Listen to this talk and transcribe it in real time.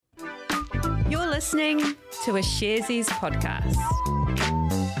listening to a Sharesies podcast.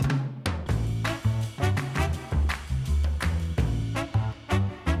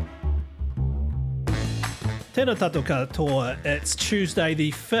 Tēnā tātou katoa. It's Tuesday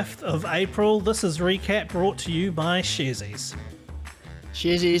the 5th of April. This is Recap brought to you by Sharesies.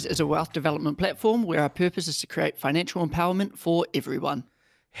 Sharesies is a wealth development platform where our purpose is to create financial empowerment for everyone.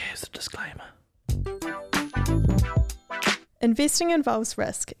 Here's the disclaimer. Investing involves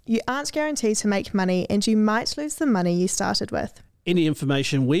risk. You aren't guaranteed to make money and you might lose the money you started with. Any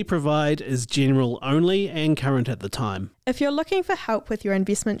information we provide is general only and current at the time. If you're looking for help with your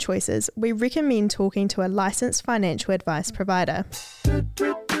investment choices, we recommend talking to a licensed financial advice provider.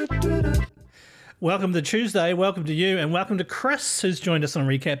 Welcome to Tuesday, welcome to you, and welcome to Chris, who's joined us on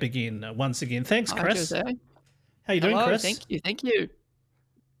Recap again, once again. Thanks, Chris. Hi, Jose. How you doing, Hello, Chris? Thank you.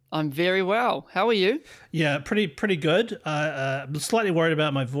 I'm very well. How are you? Yeah, pretty good. I'm slightly worried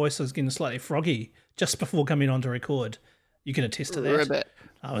about my voice. I was getting slightly froggy just before coming on to record. You can attest to that. Ribbit.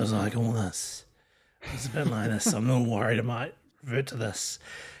 I was like, all this. It's a bit like this. I'm not worried I might revert to this.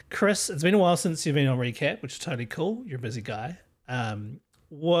 Chris, it's been a while since you've been on Recap, which is totally cool. You're a busy guy. Can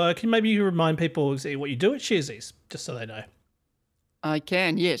maybe you remind people what you do at Sharesies, just so they know? I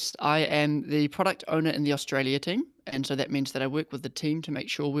can, yes. I am the product owner in the Australia team, and so that means that I work with the team to make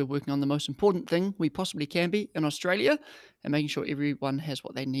sure we're working on the most important thing we possibly can be in Australia and making sure everyone has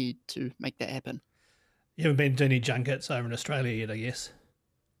what they need to make that happen. You haven't been to any junkets over in Australia yet, I guess?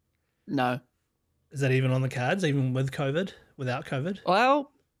 No. Is that even on the cards, even with COVID, without COVID? Well,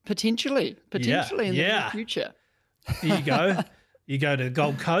 potentially in the near future. There you go. You go to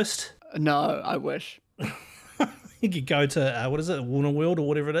Gold Coast. No, I wish. You could go to, what is it, Warner World or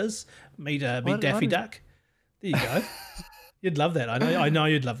whatever it is, meet Daffy Duck. There you go. You'd love that. I know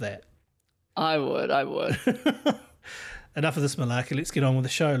you'd love that. I would. Enough of this malarkey. Let's get on with the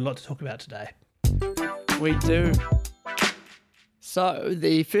show. A lot to talk about today. We do. So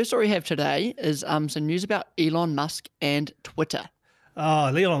the first story we have today is some news about Elon Musk and Twitter.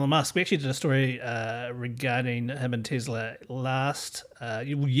 Oh, Elon Musk. We actually did a story regarding him and Tesla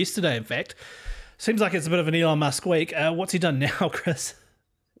yesterday, in fact. Seems like it's a bit of an Elon Musk week. What's he done now, Chris?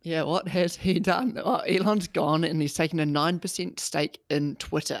 Yeah, what has he done? Well, Elon's gone and he's taken a 9% stake in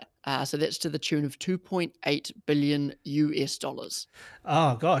Twitter. So that's to the tune of $2.8 billion US.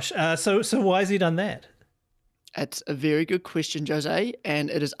 Oh, gosh. So why has he done that? It's a very good question, Jose,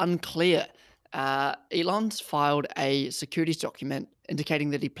 and it is unclear. Elon's filed a securities document indicating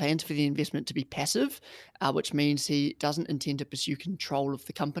that he plans for the investment to be passive, which means he doesn't intend to pursue control of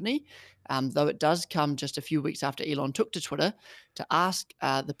the company, though it does come just a few weeks after Elon took to Twitter to ask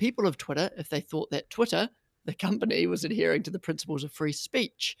the people of Twitter if they thought that Twitter, the company, was adhering to the principles of free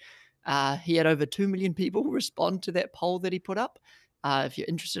speech. He had over 2 million people respond to that poll that he put up. If you're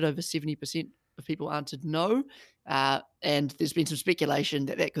interested, over 70% of people answered no. And there's been some speculation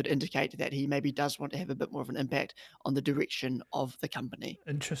that could indicate that he maybe does want to have a bit more of an impact on the direction of the company.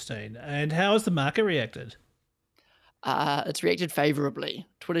 Interesting. And how has the market reacted? It's reacted favorably.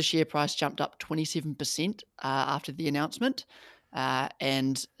 Twitter's share price jumped up 27% after the announcement.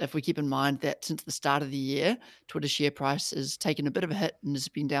 And if we keep in mind that since the start of the year, Twitter's share price has taken a bit of a hit and has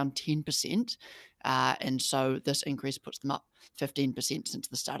been down 10%. And so this increase puts them up 15% since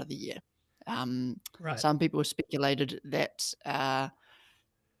the start of the year. Right. Some people have speculated that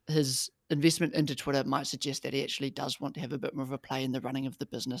his investment into Twitter might suggest that he actually does want to have a bit more of a play in the running of the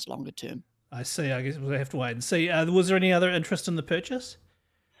business longer term. I see. I guess we'll have to wait and see. Was there any other interest in the purchase?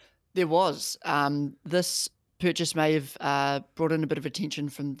 There was. This purchase may have brought in a bit of attention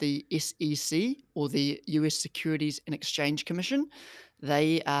from the SEC, or the US Securities and Exchange Commission.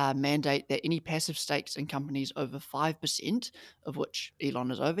 They mandate that any passive stakes in companies over 5%, of which Elon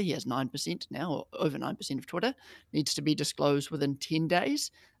is over, he has 9% now, or over 9% of Twitter, needs to be disclosed within 10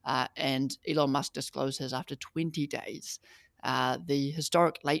 days. And Elon Musk disclosed his after 20 days. The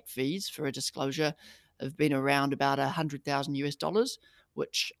historic late fees for a disclosure have been around about $100,000 US,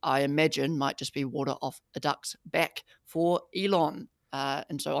 which I imagine might just be water off a duck's back for Elon.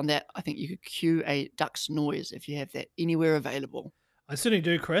 And so on that, I think you could cue a duck's noise if you have that anywhere available. I certainly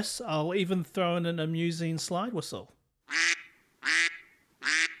do, Chris. I'll even throw in an amusing slide whistle.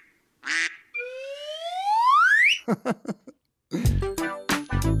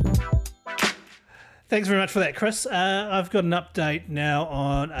 Thanks very much for that, Chris. I've got an update now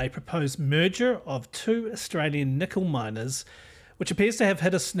on a proposed merger of two Australian nickel miners, which appears to have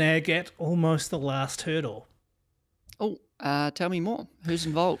hit a snag at almost the last hurdle. Oh, Tell me more. Who's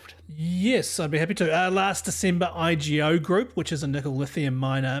involved? Yes, I'd be happy to. Last December, IGO Group, which is a nickel lithium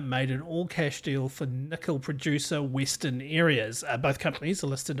miner, made an all-cash deal for nickel producer Western Areas. Both companies are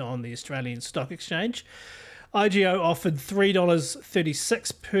listed on the Australian Stock Exchange. IGO offered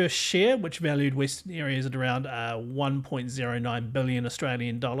 $3.36 per share, which valued Western Areas at around 1.09 billion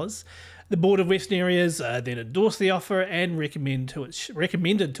Australian dollars. The board of Western Areas then endorsed the offer and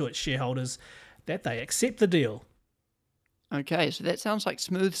recommended to its shareholders that they accept the deal. Okay, so that sounds like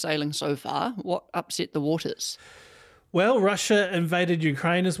smooth sailing so far. What upset the waters? Well, Russia invaded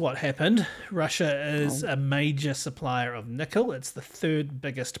Ukraine is what happened. Russia is a major supplier of nickel. It's the third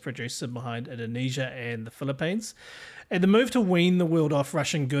biggest producer behind Indonesia and the Philippines. And the move to wean the world off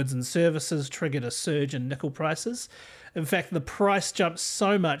Russian goods and services triggered a surge in nickel prices. In fact, the price jumped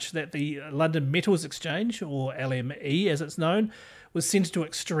so much that the London Metals Exchange, or LME as it's known, was sent into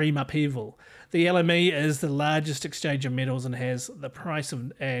extreme upheaval. The LME is the largest exchange of metals and as the price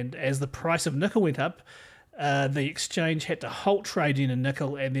of nickel went up, the exchange had to halt trading in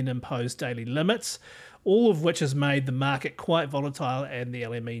nickel and then impose daily limits, all of which has made the market quite volatile, and the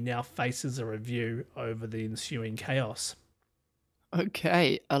LME now faces a review over the ensuing chaos.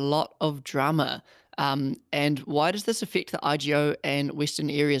 Okay, a lot of drama. And why does this affect the IGO and Western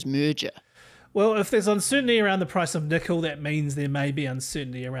Areas merger? Well, if there's uncertainty around the price of nickel, that means there may be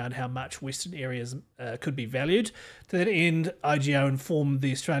uncertainty around how much Western Areas could be valued. To that end, IGO informed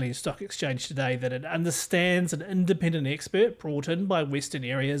the Australian Stock Exchange today that it understands an independent expert brought in by Western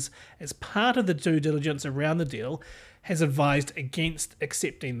Areas as part of the due diligence around the deal has advised against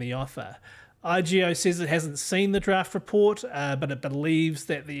accepting the offer. IGO says it hasn't seen the draft report, but it believes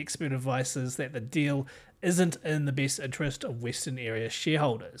that the expert advises that the deal isn't in the best interest of Western Areas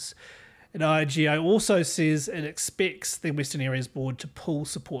shareholders. And IGO also says it expects the Western Areas board to pull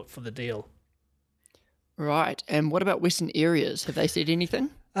support for the deal. Right. And what about Western Areas? Have they said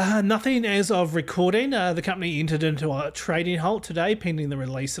anything? Nothing as of recording. The company entered into a trading halt today pending the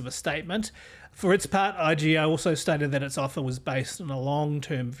release of a statement. For its part, IGO also stated that its offer was based on a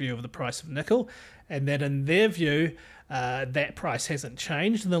long-term view of the price of nickel, and that in their view, that price hasn't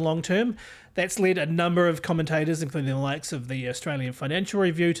changed in the long term. That's led a number of commentators, including the likes of the Australian Financial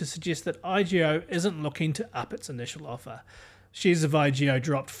Review, to suggest that IGO isn't looking to up its initial offer. Shares of IGO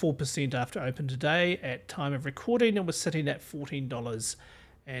dropped 4% after open today at time of recording and was sitting at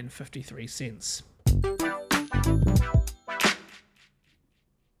 $14.53.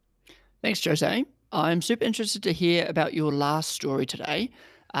 Thanks, Jose. I'm super interested to hear about your last story today.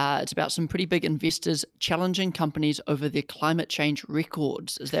 It's about some pretty big investors challenging companies over their climate change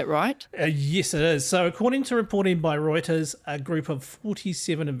records. Is that right? Yes, it is. So according to reporting by Reuters, a group of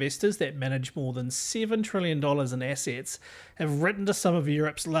 47 investors that manage more than $7 trillion in assets have written to some of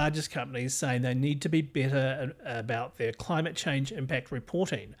Europe's largest companies saying they need to be better about their climate change impact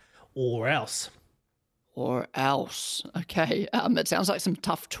reporting, or else. Or else. Okay. It sounds like some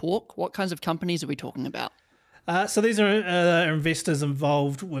tough talk. What kinds of companies are we talking about? So these are investors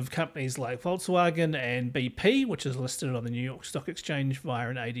involved with companies like Volkswagen and BP, which is listed on the New York Stock Exchange via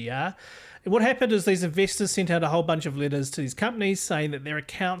an ADR. And what happened is these investors sent out a whole bunch of letters to these companies saying that their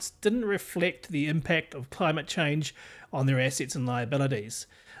accounts didn't reflect the impact of climate change on their assets and liabilities.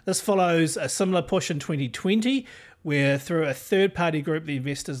 This follows a similar push in 2020, where through a third-party group, the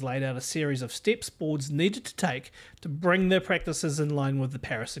investors laid out a series of steps boards needed to take to bring their practices in line with the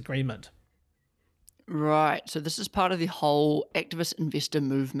Paris Agreement. Right. So this is part of the whole activist investor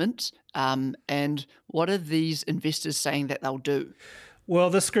movement. And what are these investors saying that they'll do? Well,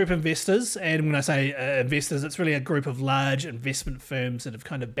 this group of investors, and when I say investors, it's really a group of large investment firms that have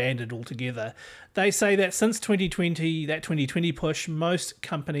kind of banded all together. They say that since 2020, that 2020 push, most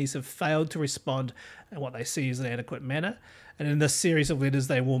companies have failed to respond in what they see as an adequate manner. And in this series of letters,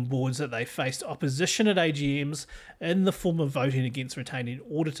 they warned boards that they faced opposition at AGMs in the form of voting against retaining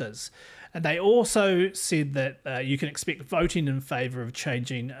auditors. And they also said that you can expect voting in favour of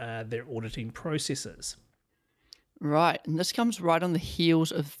changing their auditing processes. Right, and this comes right on the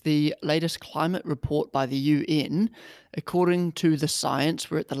heels of the latest climate report by the UN. According to the science,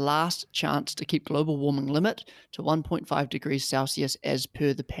 we're at the last chance to keep global warming limit to 1.5 degrees Celsius as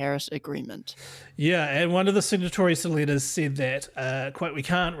per the Paris Agreement. Yeah, and one of the signatories to the letters said that, quote, we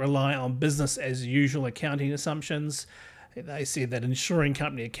can't rely on business as usual accounting assumptions. They said that ensuring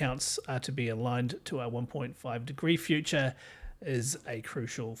company accounts are to be aligned to our 1.5 degree future is a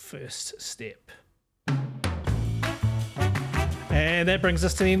crucial first step. And that brings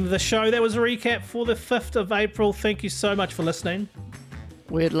us to the end of the show. That was a recap for the 5th of April. Thank you so much for listening.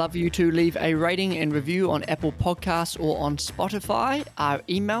 We'd love you to leave a rating and review on Apple Podcasts or on Spotify. Our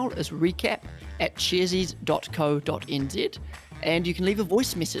email is recap@sharesies.co.nz. And you can leave a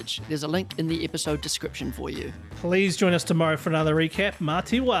voice message. There's a link in the episode description for you. Please join us tomorrow for another recap. Mā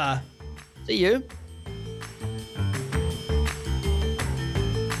te wā. See you.